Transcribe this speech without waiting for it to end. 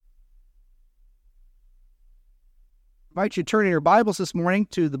invite you to turn in your Bibles this morning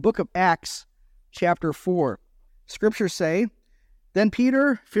to the book of Acts, chapter 4. Scriptures say, Then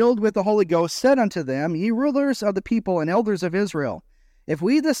Peter, filled with the Holy Ghost, said unto them, Ye rulers of the people and elders of Israel, if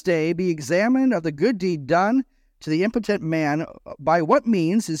we this day be examined of the good deed done to the impotent man, by what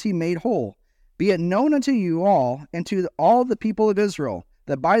means is he made whole? Be it known unto you all, and to all the people of Israel,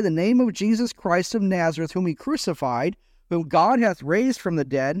 that by the name of Jesus Christ of Nazareth, whom he crucified, whom God hath raised from the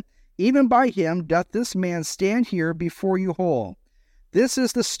dead, even by him doth this man stand here before you whole. This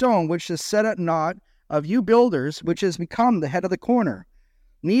is the stone which is set at naught of you builders, which is become the head of the corner.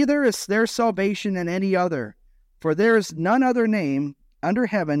 Neither is there salvation in any other, for there is none other name under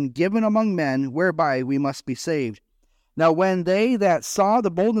heaven given among men whereby we must be saved. Now when they that saw the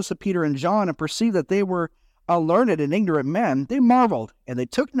boldness of Peter and John, and perceived that they were unlearned and ignorant men, they marveled, and they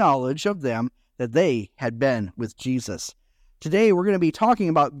took knowledge of them that they had been with Jesus. Today we're going to be talking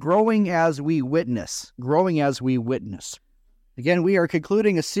about growing as we witness. Growing as we witness. Again, we are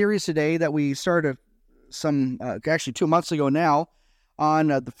concluding a series today that we started actually 2 months ago now, on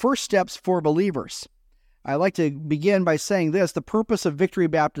the first steps for believers. I'd like to begin by saying this. The purpose of Victory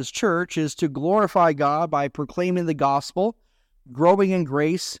Baptist Church is to glorify God by proclaiming the gospel, growing in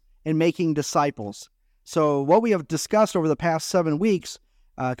grace, and making disciples. So what we have discussed over the past 7 weeks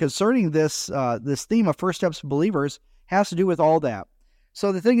concerning this theme of first steps for believers has to do with all that.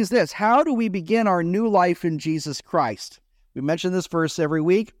 So the thing is this: how do we begin our new life in Jesus Christ? We mention this verse every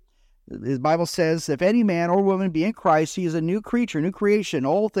week. The Bible says, if any man or woman be in Christ, he is a new creature, new creation.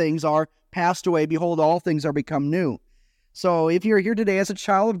 Old things are passed away. Behold, all things are become new. So if you're here today as a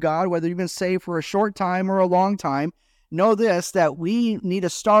child of God, whether you've been saved for a short time or a long time, know this, that we need to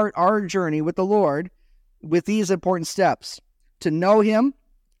start our journey with the Lord with these important steps: to know him,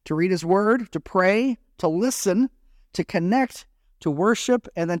 to read his word, to pray, to listen, to connect, to worship,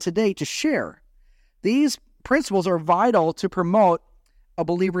 and then today to share. These principles are vital to promote a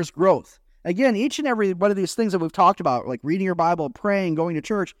believer's growth. Again, each and every one of these things that we've talked about, like reading your Bible, praying, going to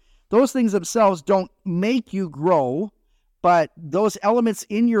church, those things themselves don't make you grow, but those elements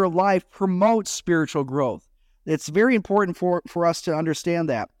in your life promote spiritual growth. It's very important for us to understand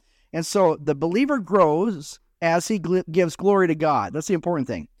that. And so the believer grows as he gives glory to God. That's the important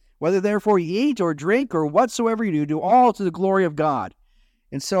thing. Whether therefore you eat or drink or whatsoever you do all to the glory of God.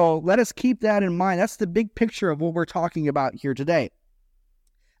 And so let us keep that in mind. That's the big picture of what we're talking about here today.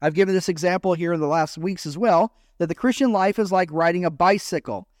 I've given this example here in the last weeks as well, that the Christian life is like riding a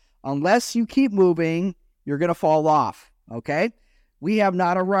bicycle. Unless you keep moving, you're going to fall off, okay? We have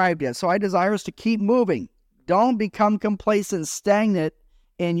not arrived yet, so I desire us to keep moving. Don't become complacent, stagnant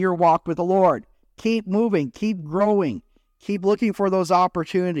in your walk with the Lord. Keep moving, keep growing. Keep looking for those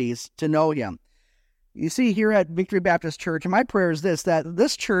opportunities to know him. You see, here at Victory Baptist Church, and my prayer is this, that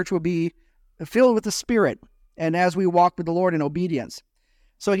this church will be filled with the Spirit, and as we walk with the Lord in obedience.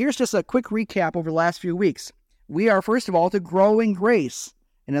 So here's just a quick recap over the last few weeks. We are, first of all, to grow in grace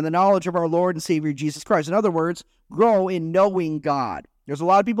and in the knowledge of our Lord and Savior Jesus Christ. In other words, grow in knowing God. There's a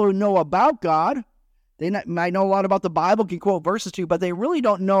lot of people who know about God. They might know a lot about the Bible, can quote verses to you, but they really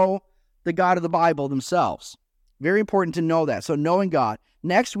don't know the God of the Bible themselves. Very important to know that. So knowing God.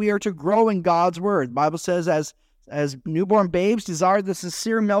 Next, we are to grow in God's word. The Bible says, as newborn babes, desire the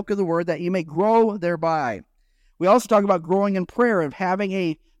sincere milk of the word, that you may grow thereby. We also talk about growing in prayer, of having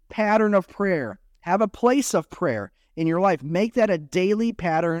a pattern of prayer. Have a place of prayer in your life. Make that a daily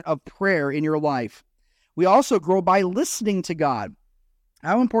pattern of prayer in your life. We also grow by listening to God.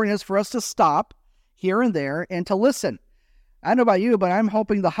 How important it is for us to stop here and there and to listen. I don't know about you, but I'm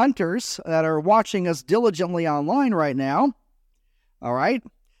hoping the hunters that are watching us diligently online right now, all right,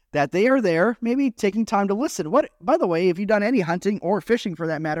 that they are there, maybe taking time to listen. By the way, if you've done any hunting or fishing for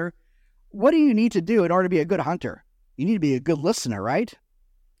that matter, what do you need to do in order to be a good hunter? You need to be a good listener, right?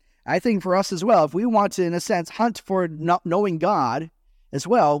 I think for us as well, if we want to, in a sense, hunt for knowing God as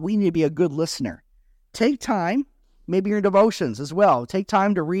well, we need to be a good listener. Take time, maybe your devotions as well. Take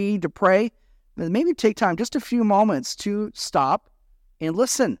time to read, to pray. Maybe take time, just a few moments, to stop and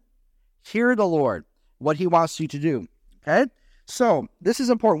listen. Hear the Lord, what he wants you to do. Okay? So, this is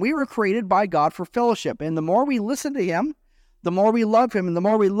important. We were created by God for fellowship. And the more we listen to him, the more we love him. And the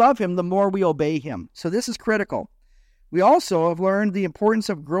more we love him, the more we obey him. So this is critical. We also have learned the importance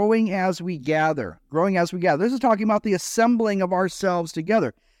of growing as we gather. Growing as we gather. This is talking about the assembling of ourselves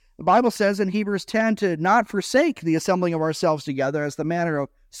together. The Bible says in Hebrews 10 to not forsake the assembling of ourselves together, as the manner of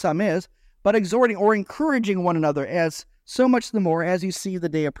some is, but exhorting or encouraging one another, as so much the more as you see the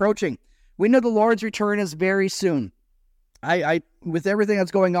day approaching. We know the Lord's return is very soon. I with everything that's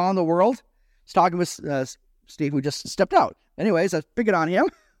going on in the world, I was talking with Steve, who just stepped out. Anyways, I pick it on him.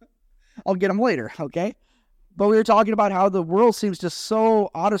 I'll get him later, okay? But we were talking about how the world seems just so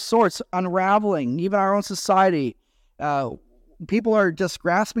out of sorts, unraveling, even our own society. People are just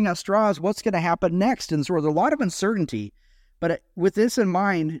grasping at straws. What's going to happen next? And so there's a lot of uncertainty. But with this in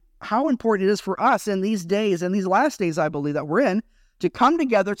mind, how important it is for us in these days, in these last days, I believe, that we're in, to come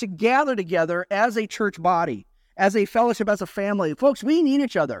together, to gather together as a church body, as a fellowship, as a family. Folks, we need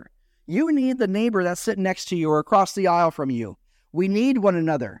each other. You need the neighbor that's sitting next to you or across the aisle from you. We need one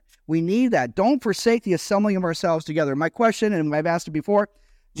another. We need that. Don't forsake the assembling of ourselves together. My question, and I've asked it before,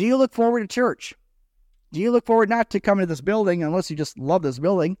 do you look forward to church? Do you look forward not to coming to this building unless you just love this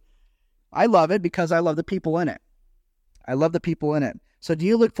building? I love it because I love the people in it. I love the people in it. So do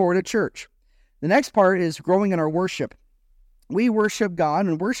you look forward to church? The next part is growing in our worship. We worship God,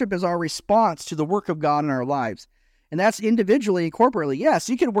 and worship is our response to the work of God in our lives. And that's individually and corporately. Yes,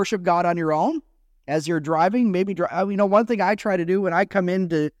 you can worship God on your own as you're driving. One thing I try to do when I come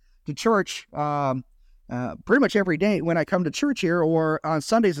into church, pretty much every day when I come to church here, or on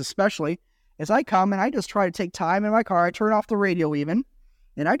Sundays especially, is I come and I just try to take time in my car. I turn off the radio even,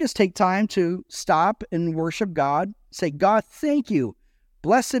 and I just take time to stop and worship God. Say, God, thank you.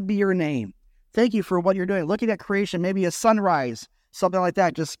 Blessed be your name. Thank you for what you're doing. Looking at creation, maybe a sunrise, something like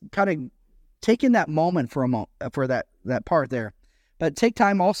that. Just kind of taking that moment for a moment, for that part there. But take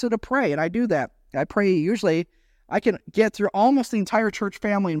time also to pray, and I do that. I pray usually. I can get through almost the entire church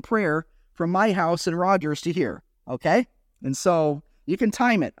family in prayer from my house in Rogers to here, okay? And so you can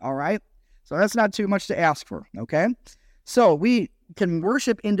time it, all right? So that's not too much to ask for, okay? So we can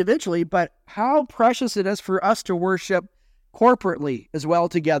worship individually, but how precious it is for us to worship corporately as well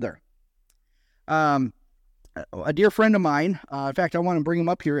together. A dear friend of mine, in fact, I want to bring him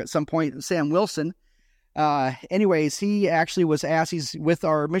up here at some point, Sam Wilson. Anyways, he actually was asked, he's with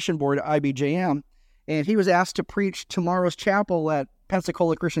our mission board at IBJM, and he was asked to preach tomorrow's chapel at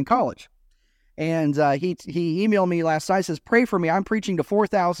Pensacola Christian College. And he emailed me last night, says, pray for me, I'm preaching to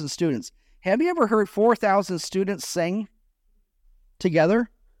 4,000 students. Have you ever heard 4,000 students sing together?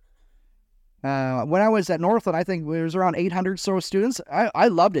 When I was at Northland, I think there was around 800 so students. I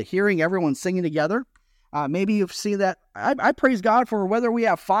loved it, hearing everyone singing together. Maybe you've seen that. I praise God for whether we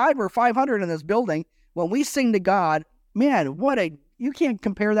have 5 or 500 in this building. When we sing to God, man, you can't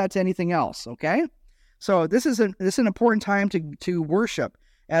compare that to anything else, okay? So this is an important time to worship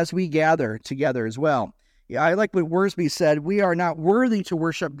as we gather together as well. Yeah, I like what Worsby said, we are not worthy to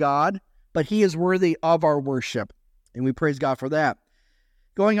worship God, but he is worthy of our worship. And we praise God for that.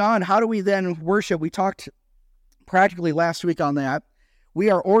 Going on, how do we then worship? We talked practically last week on that. We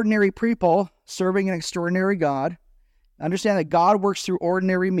are ordinary people serving an extraordinary God. Understand that God works through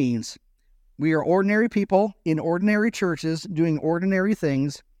ordinary means. We are ordinary people in ordinary churches doing ordinary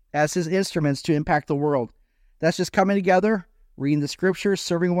things as his instruments to impact the world. That's just coming together, reading the scriptures,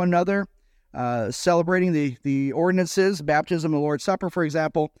 serving one another, celebrating the ordinances, baptism, the Lord's Supper, for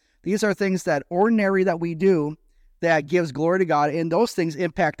example. These are things that ordinary that we do that gives glory to God, and those things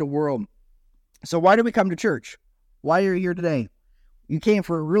impact the world. So why do we come to church? Why are you here today? You came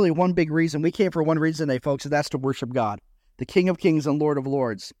for really one big reason. We came for one reason today, folks, and that's to worship God, the King of Kings and Lord of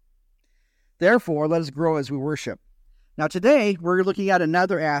Lords. Therefore, let us grow as we worship. Now today, we're looking at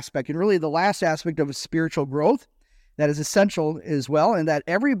another aspect, and really the last aspect of spiritual growth that is essential as well, and that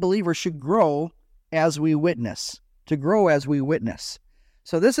every believer should grow as we witness, to grow as we witness.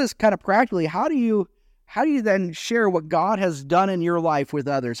 So this is kind of practically, how do you then share what God has done in your life with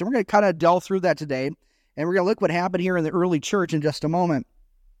others? And we're going to kind of delve through that today, and we're going to look what happened here in the early church in just a moment.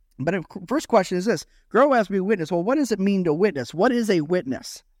 But the first question is this: grow as we witness. Well, what does it mean to witness? What is a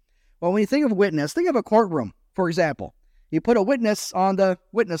witness? Well, when you think of witness, think of a courtroom, for example. You put a witness on the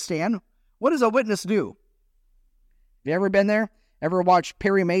witness stand. What does a witness do? Have you ever been there? Ever watched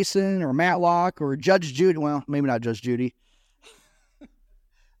Perry Mason or Matlock or Judge Judy? Well, maybe not Judge Judy.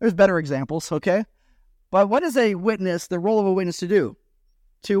 There's better examples, okay? But what is a witness, the role of a witness to do?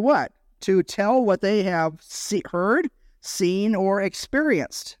 To what? To tell what they have heard, seen, or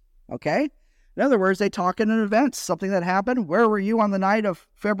experienced, okay? In other words, they talk in an event, something that happened. Where were you on the night of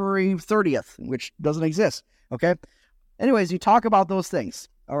February 30th, which doesn't exist, okay? Anyways, you talk about those things,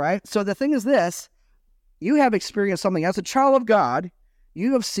 all right? So the thing is this: you have experienced something. As a child of God,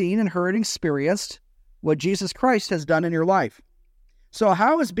 you have seen and heard and experienced what Jesus Christ has done in your life. So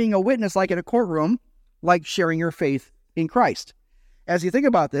how is being a witness like in a courtroom, like sharing your faith in Christ? As you think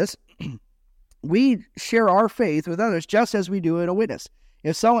about this, we share our faith with others just as we do in a witness.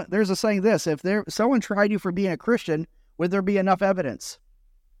 There's a saying this: if someone tried you for being a Christian, would there be enough evidence?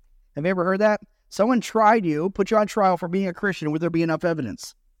 Have you ever heard that? Someone tried you, put you on trial for being a Christian, would there be enough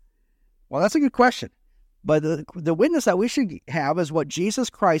evidence? Well, that's a good question. But the witness that we should have is what Jesus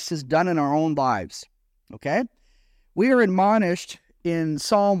Christ has done in our own lives. Okay? We are admonished in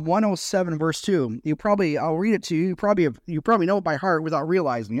Psalm 107, verse 2. I'll read it to you. You probably know it by heart without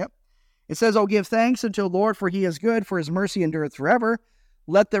realizing it. It says, "Oh, give thanks unto the Lord, for he is good, for his mercy endureth forever.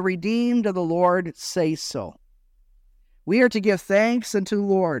 Let the redeemed of the Lord say so." We are to give thanks unto the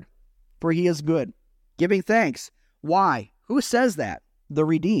Lord, for he is good. Giving thanks. Why? Who says that? The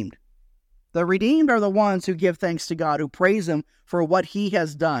redeemed. The redeemed are the ones who give thanks to God, who praise him for what he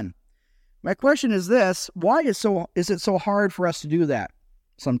has done. My question is this: why is it so hard for us to do that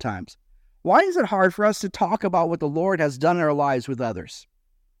sometimes? Why is it hard for us to talk about what the Lord has done in our lives with others?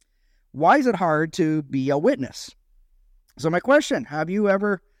 Why is it hard to be a witness? So my question, have you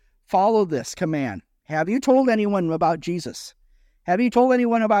ever followed this command? Have you told anyone about Jesus? Have you told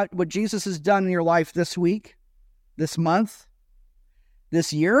anyone about what Jesus has done in your life this week, this month,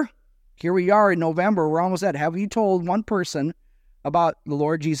 this year? Here we are in November. We're almost at. Have you told one person about the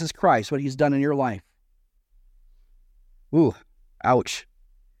Lord Jesus Christ, what he's done in your life? Ooh, ouch.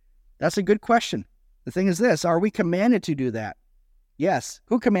 That's a good question. The thing is this: are we commanded to do that? Yes.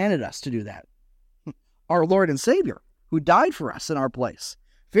 Who commanded us to do that? Our Lord and Savior, who died for us in our place.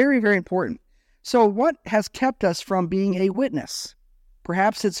 Very, very important. So what has kept us from being a witness?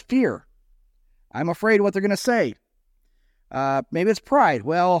 Perhaps it's fear. I'm afraid what they're going to say. Maybe it's pride.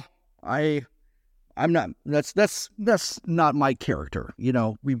 Well, I'm not. That's not my character.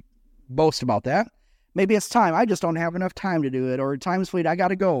 We boast about that. Maybe it's time. I just don't have enough time to do it. Or time's fleet. I got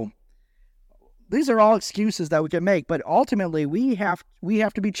to go. These are all excuses that we can make. But ultimately, we have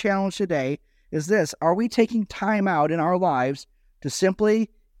to be challenged today. Is this: are we taking time out in our lives to simply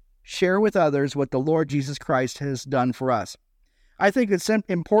share with others what the Lord Jesus Christ has done for us? I think it's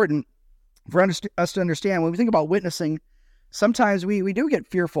important for us to understand when we think about witnessing. Sometimes we do get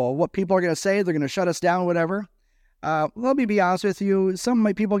fearful of what people are going to say. They're going to shut us down, whatever. Let me be honest with you. Some of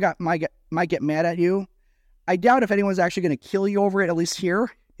my people might get mad at you. I doubt if anyone's actually going to kill you over it, at least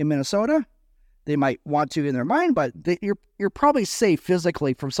here in Minnesota. They might want to in their mind, but you're probably safe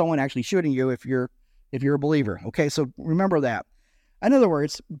physically from someone actually shooting you if you're a believer. Okay, so remember that. In other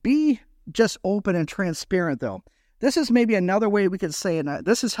words, be just open and transparent, though. This is maybe another way we could say, and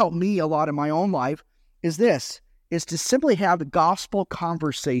this has helped me a lot in my own life, is to simply have gospel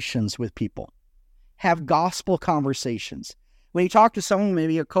conversations with people. Have gospel conversations. When you talk to someone,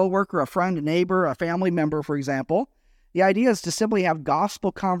 maybe a coworker, a friend, a neighbor, a family member, for example, the idea is to simply have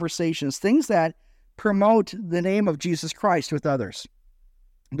gospel conversations, things that promote the name of Jesus Christ with others.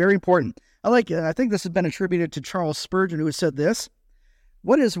 Very important. I think this has been attributed to Charles Spurgeon, who has said this: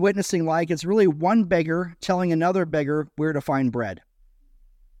 what is witnessing like? It's really one beggar telling another beggar where to find bread.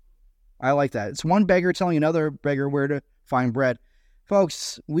 I like that. It's one beggar telling another beggar where to find bread.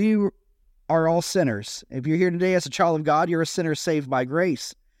 Folks, we are all sinners. If you're here today as a child of God, you're a sinner saved by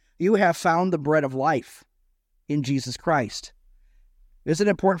grace. You have found the bread of life in Jesus Christ. Isn't it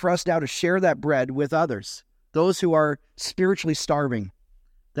important for us now to share that bread with others? Those who are spiritually starving,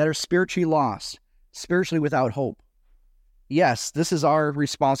 that are spiritually lost, spiritually without hope. Yes, this is our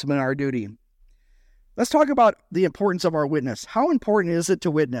responsibility and our duty. Let's talk about the importance of our witness. How important is it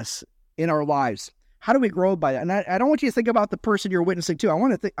to witness in our lives? How do we grow by that? And I don't want you to think about the person you're witnessing to.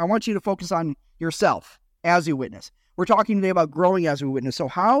 I want you to focus on yourself as you witness. We're talking today about growing as we witness. So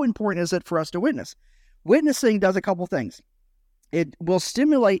how important is it for us to witness? Witnessing does a couple things. It will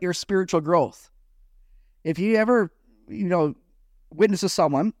stimulate your spiritual growth. If you ever, witness to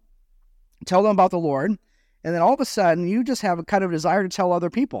someone, tell them about the Lord, and then all of a sudden you just have a kind of desire to tell other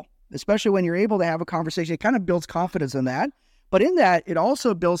people, especially when you're able to have a conversation. It kind of builds confidence in that. But in that, it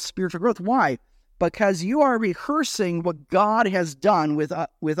also builds spiritual growth. Why? Because you are rehearsing what God has done with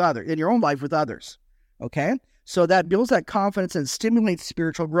others, in your own life with others. Okay? So that builds that confidence and stimulates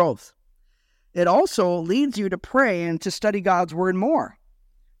spiritual growth. It also leads you to pray and to study God's word more,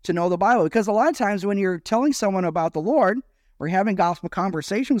 to know the Bible. Because a lot of times when you're telling someone about the Lord or having gospel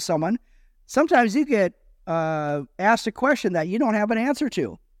conversation with someone, sometimes you get asked a question that you don't have an answer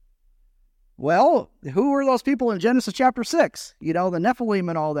to. Well, who were those people in Genesis chapter 6? The Nephilim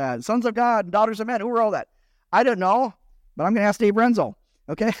and all that. Sons of God and daughters of men. Who were all that? I don't know, but I'm going to ask Dave Renzel.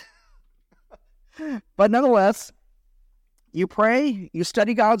 Okay? But nonetheless, you pray, you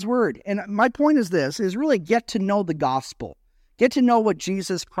study God's word. And my point is really get to know the gospel. Get to know what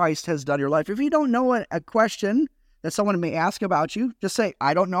Jesus Christ has done in your life. If you don't know a question that someone may ask about you, just say,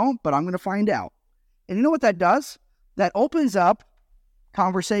 I don't know, but I'm going to find out. And you know what that does? That opens up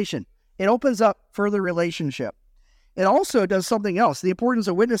conversation. It opens up further relationship. It also does something else. The importance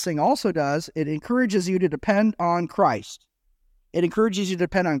of witnessing also does, it encourages you to depend on Christ. It encourages you to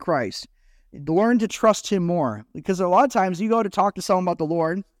depend on Christ. Learn to trust him more. Because a lot of times you go to talk to someone about the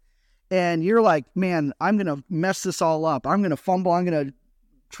Lord, and you're like, man, I'm going to mess this all up. I'm going to fumble. I'm going to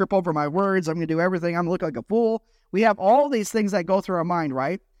trip over my words. I'm going to do everything. I'm going to look like a fool. We have all these things that go through our mind,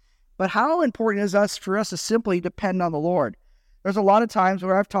 right? But how important is it for us to simply depend on the Lord? There's a lot of times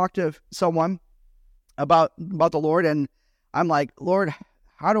where I've talked to someone about the Lord, and I'm like, Lord,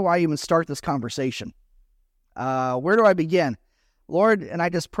 how do I even start this conversation? Where do I begin? Lord, and I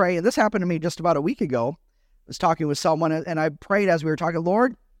just pray, and this happened to me just about a week ago. I was talking with someone, and I prayed as we were talking,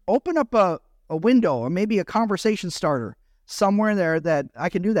 Lord, open up a window or maybe a conversation starter somewhere there that I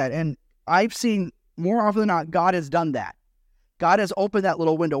can do that. And I've seen more often than not, God has done that. God has opened that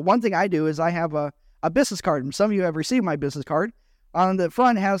little window. One thing I do is I have a business card, and some of you have received my business card. On the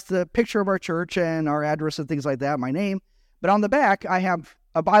front has the picture of our church and our address and things like that, my name. But on the back, I have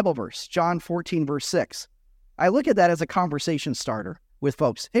a Bible verse, John 14, verse 6. I look at that as a conversation starter with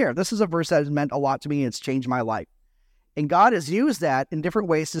folks. Here, this is a verse that has meant a lot to me, and it's changed my life. And God has used that in different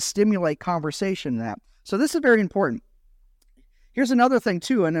ways to stimulate conversation in that. So this is very important. Here's another thing,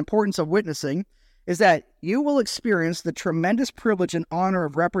 too, an importance of witnessing, is that you will experience the tremendous privilege and honor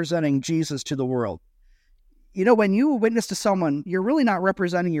of representing Jesus to the world. You know, when you witness to someone, you're really not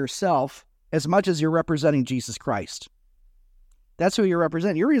representing yourself as much as you're representing Jesus Christ. That's who you're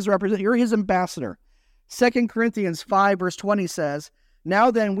representing. You're his ambassador. 2 Corinthians 5, verse 20 says,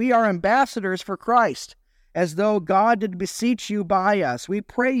 Now then, we are ambassadors for Christ, as though God did beseech you by us. We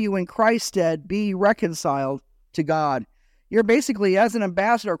pray you in Christ's stead, be reconciled to God. You're basically, as an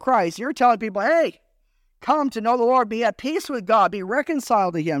ambassador of Christ, you're telling people, hey, come to know the Lord, be at peace with God, be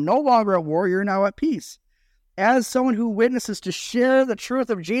reconciled to him. No longer at war, you're now at peace. As someone who witnesses to share the truth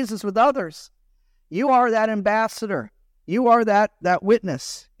of Jesus with others, you are that ambassador. You are that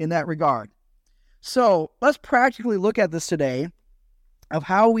witness in that regard. So let's practically look at this today of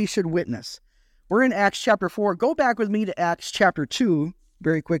how we should witness. We're in Acts chapter 4. Go back with me to Acts chapter 2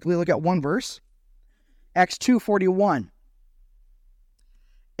 very quickly. Look at one verse. Acts 2:41.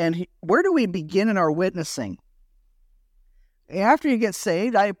 And where do we begin in our witnessing? After you get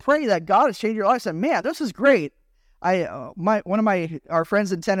saved, I pray that God has changed your life. I said, man, this is great. One of our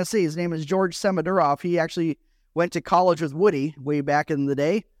friends in Tennessee, his name is George Semaduroff. He actually went to college with Woody way back in the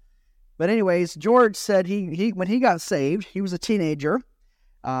day. But anyways, George said when he got saved, he was a teenager.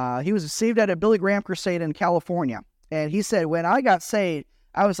 He was saved at a Billy Graham crusade in California. And he said, when I got saved,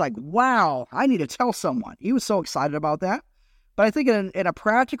 I was like, wow, I need to tell someone. He was so excited about that. But I think in a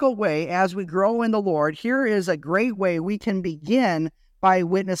practical way, as we grow in the Lord, here is a great way we can begin by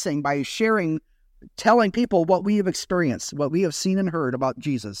witnessing, by sharing, telling people what we have experienced, what we have seen and heard about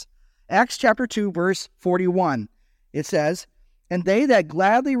Jesus. Acts chapter 2, verse 41, it says, And they that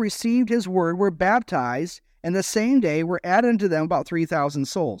gladly received his word were baptized, and the same day were added unto them about 3,000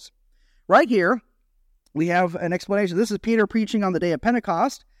 souls. Right here, we have an explanation. This is Peter preaching on the day of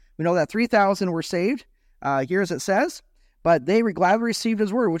Pentecost. We know that 3,000 were saved. Here as it says, but they were gladly received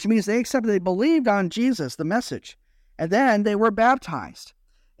his word, which means they believed on Jesus, the message, and then they were baptized.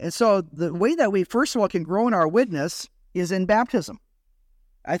 And so the way that we, first of all, can grow in our witness is in baptism.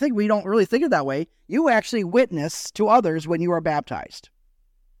 I think we don't really think of it that way. You actually witness to others when you are baptized.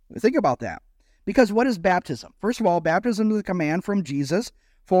 Think about that. Because what is baptism? First of all, baptism is a command from Jesus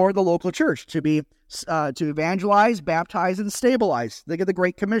for the local church to evangelize, baptize, and stabilize. Think of the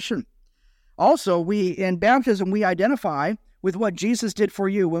Great Commission. Also, in baptism, we identify with what Jesus did for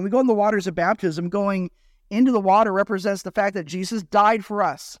you. When we go in the waters of baptism, going into the water represents the fact that Jesus died for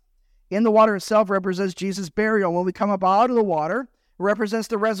us. In the water itself represents Jesus' burial. When we come up out of the water, it represents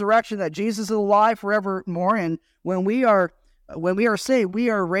the resurrection, that Jesus is alive forevermore. And when we are saved, we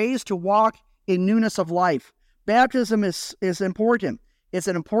are raised to walk in newness of life. Baptism is important. It's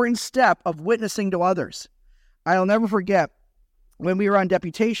an important step of witnessing to others. I'll never forget, when we were on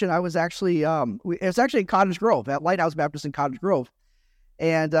deputation, I was actually, it was actually in Cottage Grove, at Lighthouse Baptist in Cottage Grove.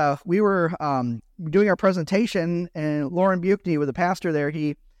 And we were doing our presentation, and Lauren Buckney, with the pastor there,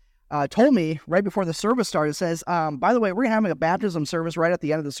 he told me right before the service started, says, by the way, we're having a baptism service right at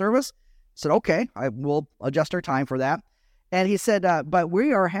the end of the service. I said, okay, I will adjust our time for that. And he said, but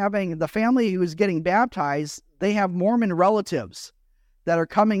we are having, the family who is getting baptized, they have Mormon relatives that are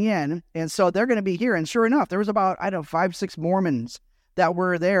coming in, and so they're going to be here. And sure enough, there was about, 5, 6 Mormons that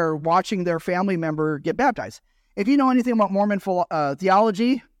were there watching their family member get baptized. If you know anything about Mormon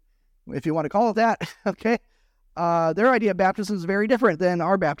theology, if you want to call it that, okay, their idea of baptism is very different than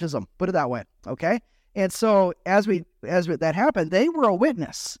our baptism, put it that way, okay? And so as that happened, they were a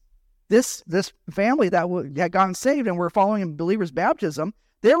witness. This family that had gotten saved and were following in believers' baptism,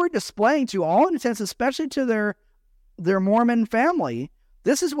 they were displaying to all intents, especially to their Mormon family,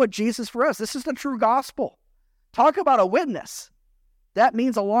 this is what Jesus for us. This is the true gospel. Talk about a witness. That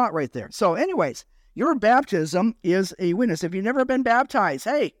means a lot right there. So anyways, your baptism is a witness. If you've never been baptized,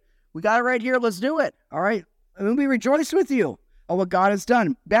 hey, we got it right here. Let's do it. All right. And we rejoice with you on what God has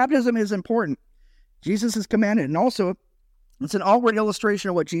done. Baptism is important. Jesus has commanded. And also, it's an outward illustration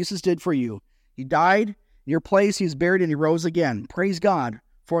of what Jesus did for you. He died in your place. He was buried and he rose again. Praise God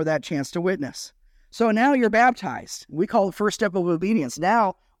for that chance to witness. So now you're baptized. We call it the first step of obedience.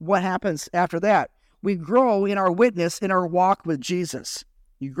 Now, what happens after that? We grow in our witness, in our walk with Jesus.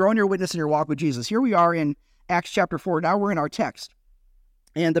 You grow in your witness in your walk with Jesus. Here we are in Acts chapter 4. Now we're in our text.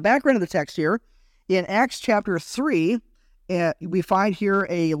 And the background of the text here, in Acts chapter 3, we find here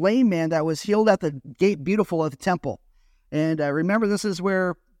a lame man that was healed at the gate beautiful of the temple. And remember, this is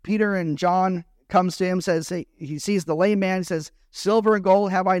where Peter and John comes to him, says, he sees the lame man, says, silver and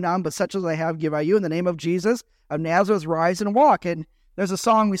gold have I none, but such as I have give I you. In the name of Jesus of Nazareth, rise and walk. And there's a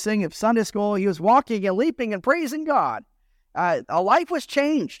song we sing of Sunday school. He was walking and leaping and praising God. A life was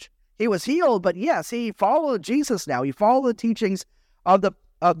changed. He was healed, but yes, he followed Jesus now. He followed the teachings of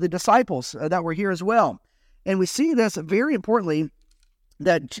the disciples that were here as well. And we see this very importantly,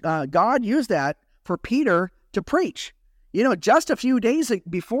 that God used that for Peter to preach. You know, just a few days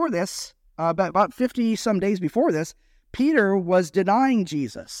before this, about 50 some days before this, Peter was denying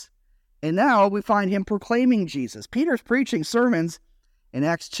Jesus. And now we find him proclaiming Jesus. Peter's preaching sermons in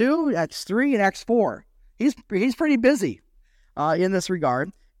Acts 2, Acts 3, and Acts 4. He's pretty busy in this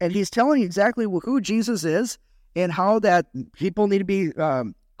regard. And he's telling exactly who Jesus is and how that people need to be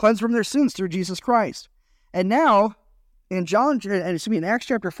cleansed from their sins through Jesus Christ. And now, in Acts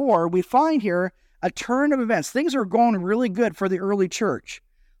chapter 4, we find here a turn of events. Things are going really good for the early church.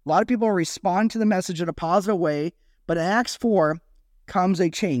 A lot of people respond to the message in a positive way, but in Acts 4 comes a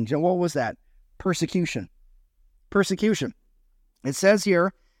change. And what was that? Persecution. Persecution. It says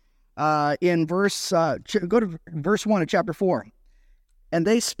here in go to verse 1 of chapter 4. And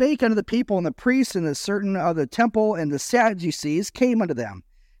they spake unto the people, and the priests and the certain of the temple and the Sadducees came unto them,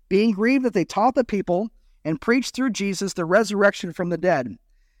 being grieved that they taught the people and preached through Jesus the resurrection from the dead.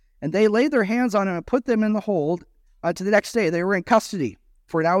 And they laid their hands on him and put them in the hold to the next day. They were in custody,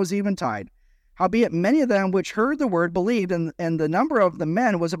 for now was eventide. Howbeit many of them which heard the word believed, and the number of the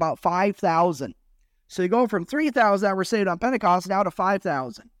men was about 5,000. So you go from 3,000 that were saved on Pentecost now to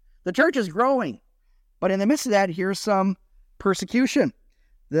 5,000. The church is growing. But in the midst of that, here's some persecution.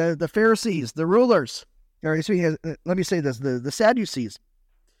 The Pharisees, the rulers, or let me say this, the Sadducees.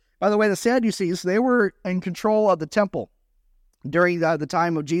 By the way, the Sadducees, they were in control of the temple during the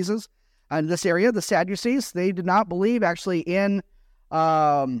time of Jesus. In this area, the Sadducees, they did not believe actually in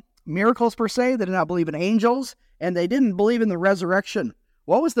miracles per se. They did not believe in angels, and they didn't believe in the resurrection.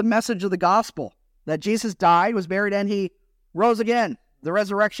 What was the message of the gospel? That Jesus died, was buried, and he rose again, the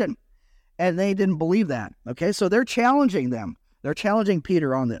resurrection. And they didn't believe that. Okay, so they're challenging them. They're challenging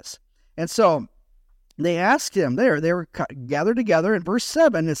Peter on this. And so they asked him they were gathered together. In verse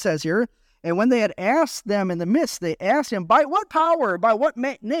 7, it says here, and when they had asked them in the midst, they asked him, by what power, by what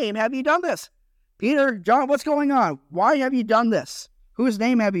name have you done this? Peter, John, what's going on? Why have you done this? Whose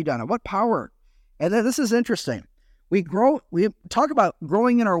name have you done it? What power? And then this is interesting. We talk about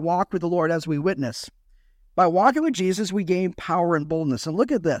growing in our walk with the Lord as we witness. By walking with Jesus, we gain power and boldness. And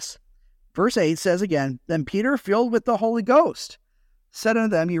look at this. Verse 8 says again, then Peter, filled with the Holy Ghost, said unto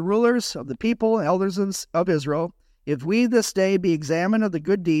them, ye rulers of the people and elders of Israel, if we this day be examined of the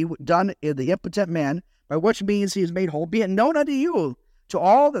good deed done in the impotent man, by which means he is made whole, be it known unto you, to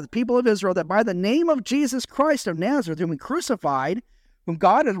all the people of Israel, that by the name of Jesus Christ of Nazareth, whom he crucified, whom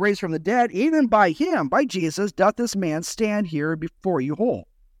God hath raised from the dead, even by him, by Jesus, doth this man stand here before you whole.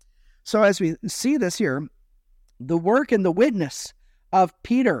 So as we see this here, the work and the witness of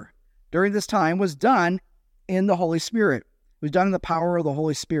Peter during this time was done in the Holy Spirit. It was done in the power of the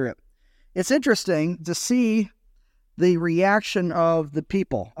Holy Spirit. It's interesting to see the reaction of the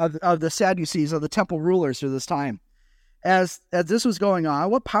people, of the Sadducees, of the temple rulers through this time. As this was going on,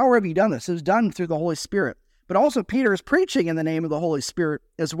 what power have you done this? It was done through the Holy Spirit. But also Peter is preaching in the name of the Holy Spirit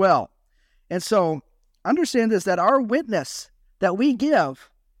as well. And so understand this, that our witness that we give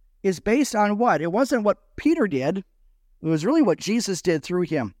is based on what? It wasn't what Peter did. It was really what Jesus did through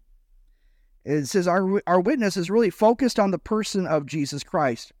him. It says our witness is really focused on the person of Jesus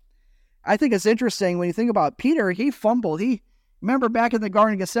Christ. I think it's interesting when you think about Peter, he fumbled. Remember back in the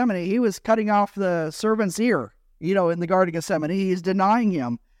Garden of Gethsemane, he was cutting off the servant's ear, in the Garden of Gethsemane. He's denying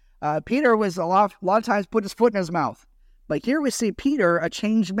him. Peter was a lot of times put his foot in his mouth. But here we see Peter, a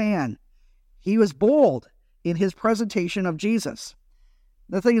changed man. He was bold in his presentation of Jesus.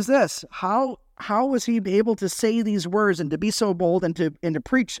 The thing is this, how was he able to say these words and to be so bold and to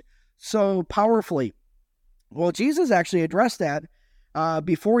preach so powerfully? Well, Jesus actually addressed that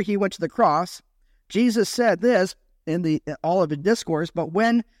before he went to the cross, Jesus said this in the Olivet Discourse, but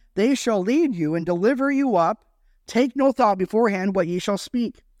when they shall lead you and deliver you up, take no thought beforehand what ye shall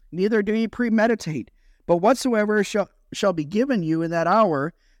speak, neither do ye premeditate. But whatsoever shall be given you in that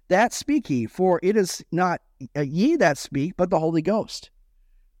hour, that speak ye, for it is not ye that speak, but the Holy Ghost.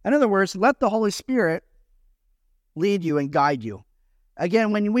 In other words, let the Holy Spirit lead you and guide you.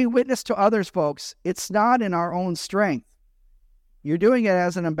 Again, when we witness to others, folks, it's not in our own strength. You're doing it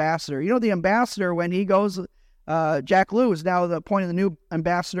as an ambassador. You know, the ambassador, when he goes, Jack Lew is now appointed the new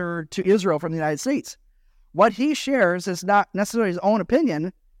ambassador to Israel from the United States. What he shares is not necessarily his own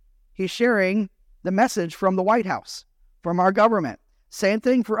opinion. He's sharing the message from the White House, from our government. Same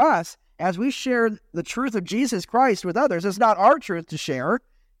thing for us. As we share the truth of Jesus Christ with others, it's not our truth to share.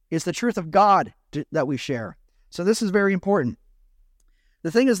 It's the truth of God that we share. So this is very important.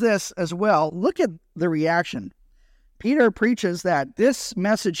 The thing is this as well. Look at the reaction. Peter preaches that this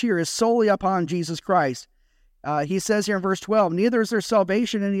message here is solely upon Jesus Christ. He says here in verse 12, neither is there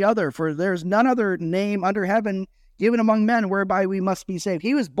salvation in any other, for there is none other name under heaven given among men whereby we must be saved.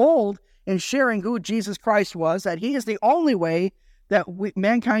 He was bold in sharing who Jesus Christ was, that he is the only way that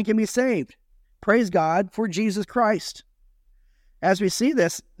mankind can be saved. Praise God for Jesus Christ. As we see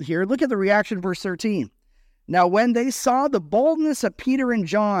this here, look at the reaction, verse 13. Now when they saw the boldness of Peter and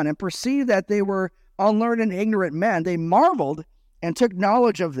John and perceived that they were unlearned and ignorant men, they marveled and took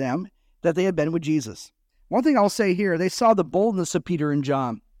knowledge of them that they had been with Jesus. One thing I'll say here, they saw the boldness of Peter and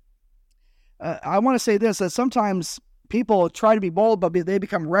John. I want to say this, that sometimes people try to be bold, but they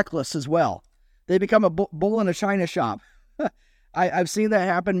become reckless as well. They become a bull in a china shop. I've seen that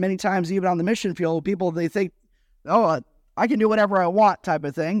happen many times, even on the mission field. People, they think, I can do whatever I want type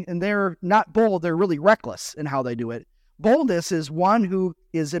of thing. And they're not bold. They're really reckless in how they do it. Boldness is one who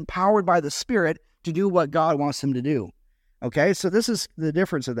is empowered by the Spirit to do what God wants them to do. Okay, so this is the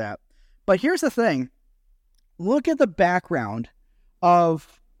difference of that. But here's the thing. Look at the background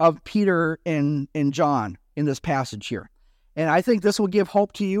of Peter and John in this passage here. And I think this will give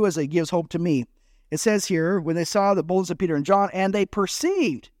hope to you as it gives hope to me. It says here, when they saw the boldness of Peter and John, and they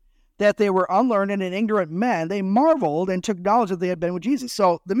perceived that they were unlearned and ignorant men, they marveled and took knowledge that they had been with Jesus.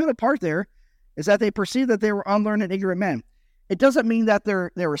 So the middle part there is that they perceived that they were unlearned and ignorant men. It doesn't mean that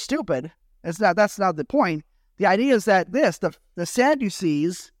they were stupid. That's not the point. The idea is that the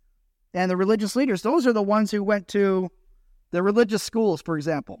Sadducees and the religious leaders, those are the ones who went to the religious schools, for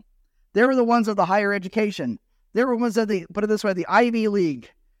example. They were the ones of the higher education. They were ones of put it this way, the Ivy League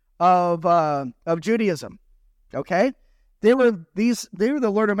of Judaism. Okay? They were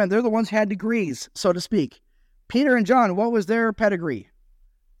the learned men. They're the ones who had degrees, so to speak. Peter and John, what was their pedigree?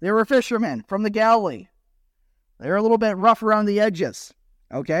 They were fishermen from the Galilee. They were a little bit rough around the edges.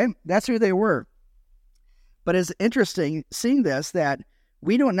 Okay? That's who they were. But it's interesting seeing this, that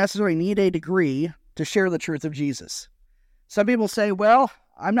we don't necessarily need a degree to share the truth of Jesus. Some people say, well,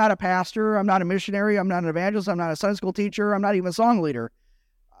 I'm not a pastor, I'm not a missionary, I'm not an evangelist, I'm not a Sunday school teacher, I'm not even a song leader.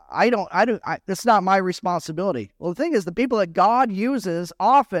 It's not my responsibility. Well, the thing is, the people that God uses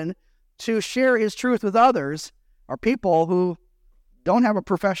often to share his truth with others are people who don't have a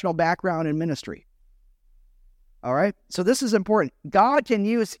professional background in ministry. All right? So this is important. God can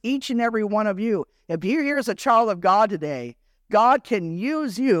use each and every one of you. If you're here as a child of God today, God can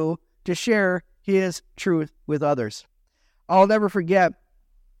use you to share his truth with others. I'll never forget,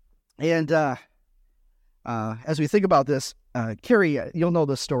 and as we think about this, Carrie, you'll know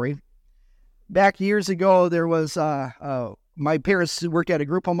this story. Back years ago, there was, my parents worked at a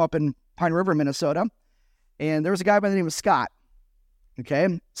group home up in Pine River, Minnesota, and there was a guy by the name of Scott.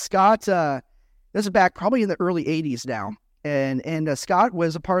 Okay? Scott, this is back probably in the early 80s now, and Scott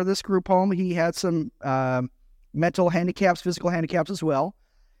was a part of this group home. He had some mental handicaps, physical handicaps as well.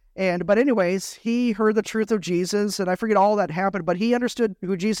 But anyways, he heard the truth of Jesus, and I forget all that happened, but he understood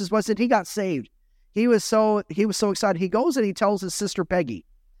who Jesus was, and he got saved. He was so excited. He goes and he tells his sister Peggy,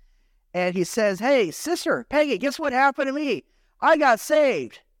 and he says, "Hey, sister Peggy, guess what happened to me? I got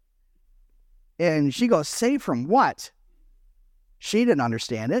saved." And she goes, "Saved from what?" She didn't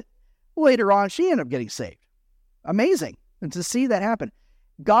understand it. Later on, she ended up getting saved. Amazing. And to see that happen.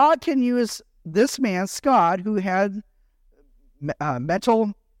 God can use this man, Scott, who had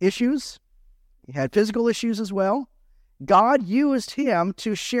mental issues. He had physical issues as well. God used him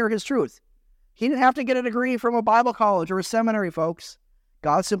to share his truth. He didn't have to get a degree from a Bible college or a seminary, folks.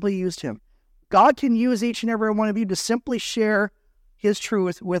 God simply used him. God can use each and every one of you to simply share his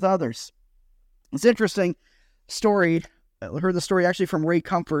truth with others. It's an interesting story. I heard the story actually from Ray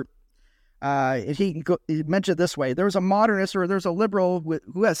Comfort. He mentioned it this way. There was a modernist, or there's a liberal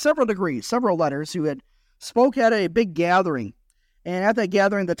who has several degrees, several letters, who had spoke at a big gathering. And at that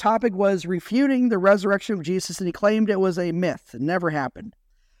gathering, the topic was refuting the resurrection of Jesus, and he claimed it was a myth. It never happened.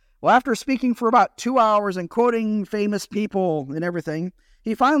 Well, after speaking for about 2 hours and quoting famous people and everything,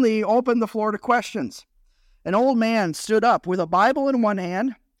 he finally opened the floor to questions. An old man stood up with a Bible in one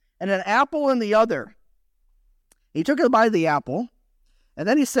hand and an apple in the other. He took a bite of the apple, and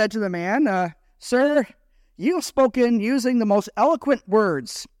then he said to the man, Sir, you have spoken using the most eloquent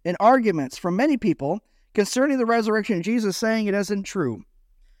words and arguments from many people concerning the resurrection of Jesus, saying it isn't true.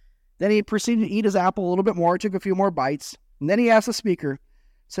 Then he proceeded to eat his apple a little bit more, took a few more bites, and then he asked the speaker,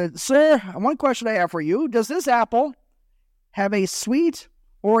 said, Sir, one question I have for you. Does this apple have a sweet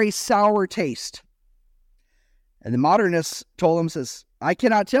or a sour taste? And the modernist told him, says, I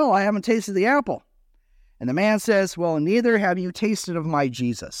cannot tell. I haven't tasted the apple. And the man says, well, neither have you tasted of my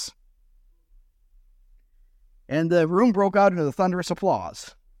Jesus. And the room broke out into the thunderous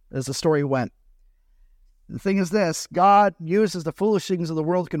applause as the story went. The thing is this, God uses the foolish things of the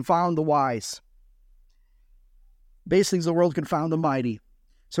world to confound the wise. Base things of the world confound the mighty.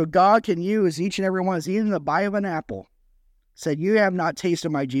 So God can use each and every one as even the bite of an apple. Said, you have not tasted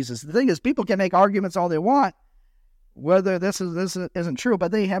my Jesus. The thing is, people can make arguments all they want, whether this isn't true,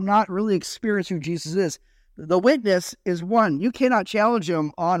 but they have not really experienced who Jesus is. The witness is one. You cannot challenge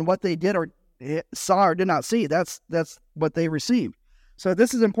them on what they did or saw or did not see. That's what they received. So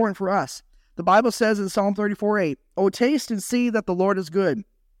this is important for us. The Bible says in Psalm 34:8, "Oh, taste and see that the Lord is good.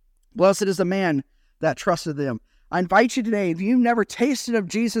 Blessed is the man that trusted him." I invite you today, if you've never tasted of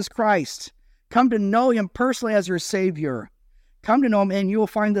Jesus Christ, come to know him personally as your Savior. Come to know him and you will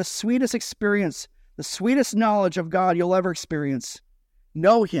find the sweetest experience, the sweetest knowledge of God you'll ever experience.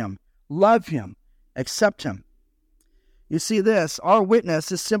 Know him, love him, accept him. You see this, our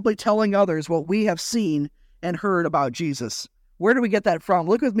witness is simply telling others what we have seen and heard about Jesus. Where do we get that from?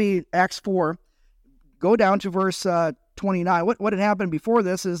 Look with me, Acts 4. Go down to verse 29. What had happened before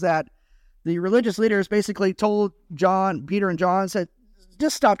this is that the religious leaders basically told Peter and John, said,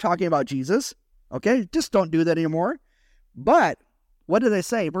 just stop talking about Jesus. Okay, just don't do that anymore. But what did they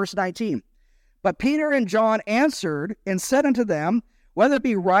say? Verse 19. But Peter and John answered and said unto them, whether it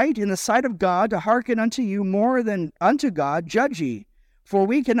be right in the sight of God to hearken unto you more than unto God, judge ye. For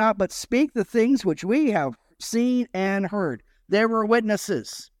we cannot but speak the things which we have seen and heard. They were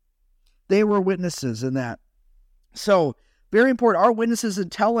witnesses. They were witnesses in that. So, very important. Our witnesses in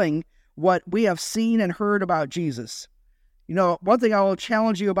telling what we have seen and heard about Jesus. You know, one thing I will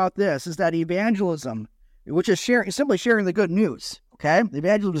challenge you about this is that evangelism, which is simply sharing the good news, okay?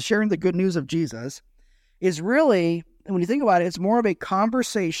 Evangelism is sharing the good news of Jesus, is really, when you think about it, it's more of a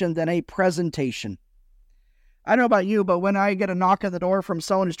conversation than a presentation. I don't know about you, but when I get a knock at the door from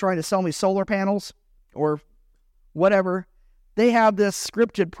someone who's trying to sell me solar panels or whatever, they have this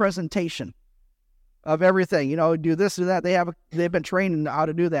scripted presentation of everything. You know, do this, do that. They've been trained in how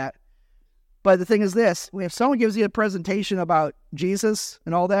to do that. But the thing is this, if someone gives you a presentation about Jesus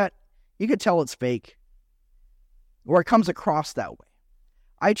and all that, you could tell it's fake. Or it comes across that way.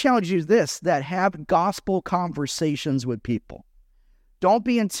 I challenge you to this, that have gospel conversations with people. Don't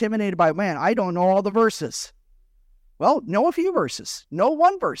be intimidated by, man, I don't know all the verses. Well, know a few verses. Know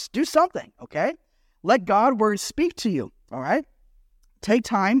one verse. Do something, okay? Let God's word speak to you, all right? Take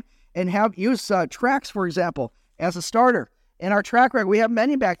time and use tracts, for example, as a starter. In our track record, we have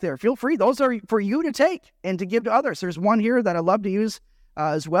many back there. Feel free. Those are for you to take and to give to others. There's one here that I love to use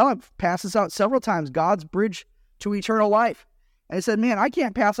as well. I've passed this out several times, God's Bridge to Eternal Life. And I said, man, I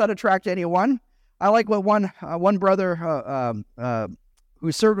can't pass out a tract to anyone. I like what one brother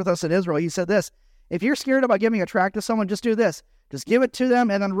who served with us in Israel, he said this, if you're scared about giving a tract to someone, just do this. Just give it to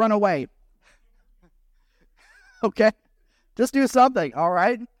them and then run away. Okay? Just do something, all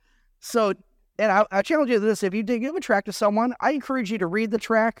right? So, and I challenge you to this. If you did give a tract to someone, I encourage you to read the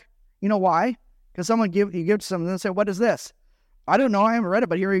tract. You know why? Because you give it to someone and say, what is this? I don't know. I haven't read it,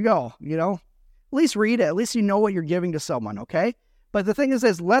 but here you go. You know, at least read it. At least you know what you're giving to someone, okay? But the thing is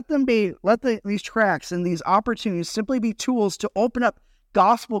this, let these tracts and these opportunities simply be tools to open up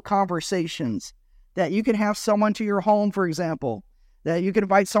gospel conversations, that you can have someone to your home, for example, that you can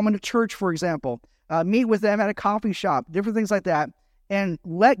invite someone to church, for example, meet with them at a coffee shop, different things like that, and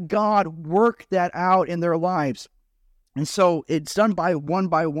let God work that out in their lives. And so it's done by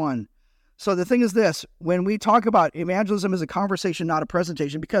one. So the thing is this, when we talk about evangelism as a conversation, not a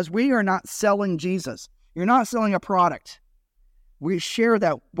presentation, because we are not selling Jesus. You're not selling a product. We share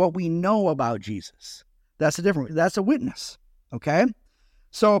that what we know about Jesus. That's a witness, okay?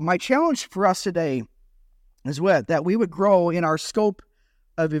 So my challenge for us today is that we would grow in our scope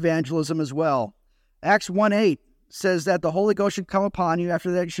of evangelism as well. Acts 1:8 says that the Holy Ghost should come upon you.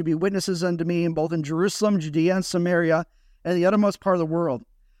 After that, you should be witnesses unto me, both in Jerusalem, Judea, and Samaria, and the uttermost part of the world.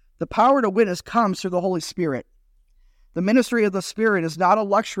 The power to witness comes through the Holy Spirit. The ministry of the Spirit is not a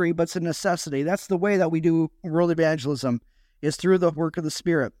luxury, but it's a necessity. That's the way that we do world evangelism, is through the work of the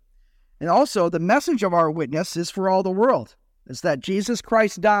Spirit. And also, the message of our witness is for all the world. It's that Jesus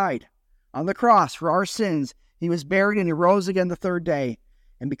Christ died on the cross for our sins. He was buried and he rose again the third day.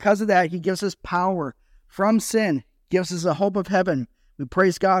 And because of that, he gives us power from sin, gives us a hope of heaven. We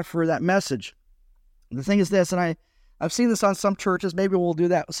praise God for that message. The thing is this, and I've seen this on some churches. Maybe we'll do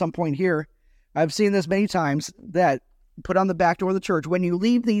that at some point here. I've seen this many times, that put on the back door of the church, when you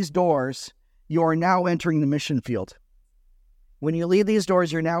leave these doors, you are now entering the mission field. When you leave these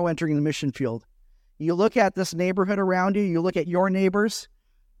doors, you're now entering the mission field. You look at this neighborhood around you, you look at your neighbors,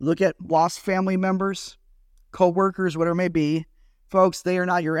 look at lost family members, co-workers, whatever it may be. Folks, they are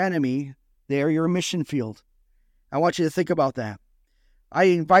not your enemy. They are your mission field. I want you to think about that. I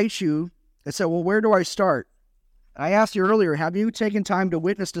invite you, I said, well, where do I start? I asked you earlier, have you taken time to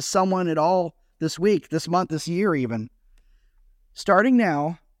witness to someone at all this week, this month, this year even? Starting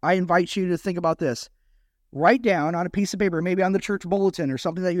now, I invite you to think about this. Write down on a piece of paper, maybe on the church bulletin or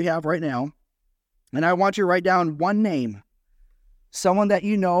something that you have right now, and I want you to write down one name, someone that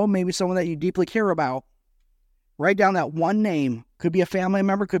you know, maybe someone that you deeply care about. Write down that one name. Could be a family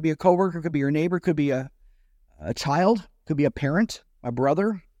member, could be a coworker, could be your neighbor, could be a child, could be a parent, a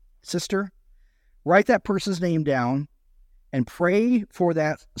brother, sister. Write that person's name down and pray for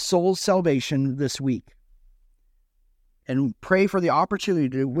that soul's salvation this week. And pray for the opportunity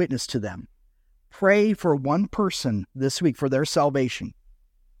to witness to them. Pray for one person this week for their salvation.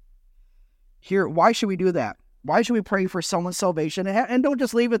 Here, why should we do that? Why should we pray for someone's salvation? And don't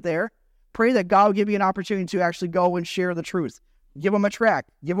just leave it there. Pray that God will give you an opportunity to actually go and share the truth. Give them a tract.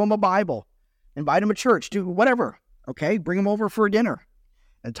 Give them a Bible. Invite them to church. Do whatever. Okay? Bring them over for dinner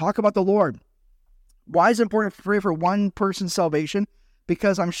and talk about the Lord. Why is it important to pray for one person's salvation?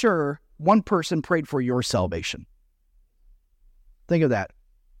 Because I'm sure one person prayed for your salvation. Think of that.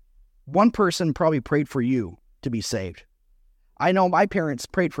 One person probably prayed for you to be saved. I know my parents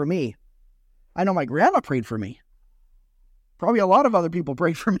prayed for me. I know my grandma prayed for me. Probably a lot of other people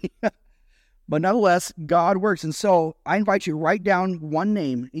prayed for me. But nonetheless, God works. And so I invite you to write down one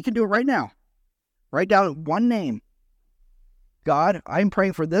name. You can do it right now. Write down one name. God, I'm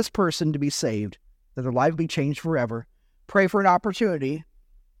praying for this person to be saved, that their life be changed forever. Pray for an opportunity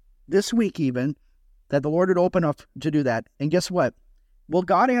this week even, that the Lord would open up to do that. And guess what? Will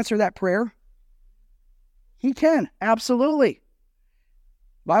God answer that prayer? He can, absolutely.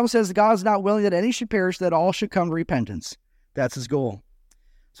 The Bible says God is not willing that any should perish, that all should come to repentance. That's his goal.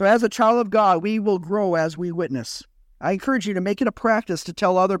 So as a child of God, we will grow as we witness. I encourage you to make it a practice to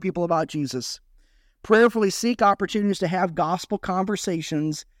tell other people about Jesus. Prayerfully seek opportunities to have gospel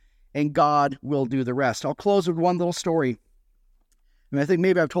conversations, and God will do the rest. I'll close with one little story. I think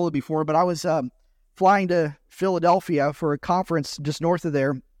maybe I've told it before, but I was flying to Philadelphia for a conference just north of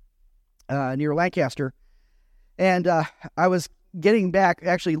there, near Lancaster. And I was getting back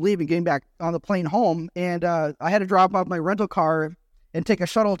on the plane home, and I had to drop off my rental car and take a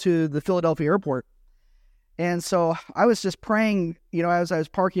shuttle to the Philadelphia airport. And so I was just praying, as I was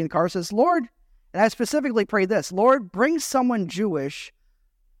parking the car, says, Lord, and I specifically prayed this, Lord, bring someone Jewish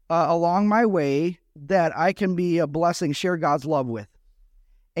along my way that I can be a blessing, share God's love with.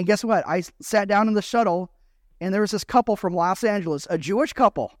 And guess what? I sat down in the shuttle, and there was this couple from Los Angeles, a Jewish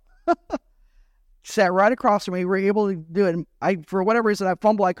couple, sat right across from me. We were able to do it. For whatever reason, I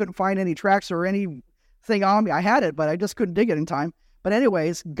fumbled. I couldn't find any tracks or anything on me. I had it, but I just couldn't dig it in time. But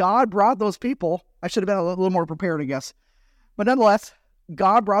anyways, God brought those people. I should have been a little more prepared, I guess. But nonetheless,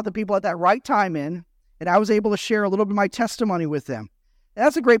 God brought the people at that right time in, and I was able to share a little bit of my testimony with them. And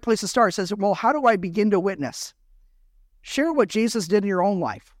that's a great place to start. It says, well, how do I begin to witness? Share what Jesus did in your own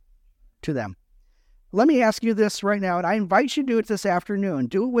life to them. Let me ask you this right now, and I invite you to do it this afternoon.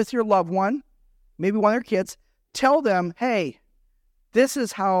 Do it with your loved one, maybe one of their kids. Tell them, hey, this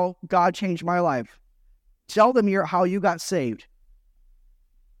is how God changed my life. Tell them how you got saved.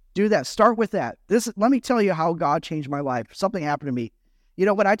 Do that. Start with that. Let me tell you how God changed my life. Something happened to me.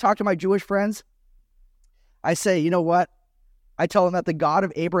 When I talk to my Jewish friends, I say, you know what? I tell them that the God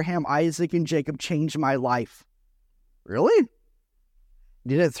of Abraham, Isaac, and Jacob changed my life. Really?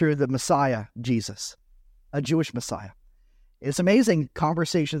 Did it through the Messiah, Jesus, a Jewish Messiah. It's amazing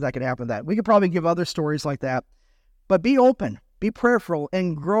conversations that can happen with that. We could probably give other stories like that. But be open, be prayerful,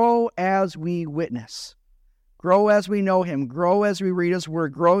 and grow as we witness. Grow as we know him. Grow as we read his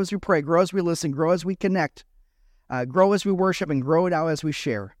word. Grow as we pray. Grow as we listen. Grow as we connect. Grow as we worship, and grow now as we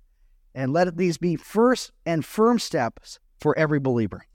share. And let these be first and firm steps for every believer.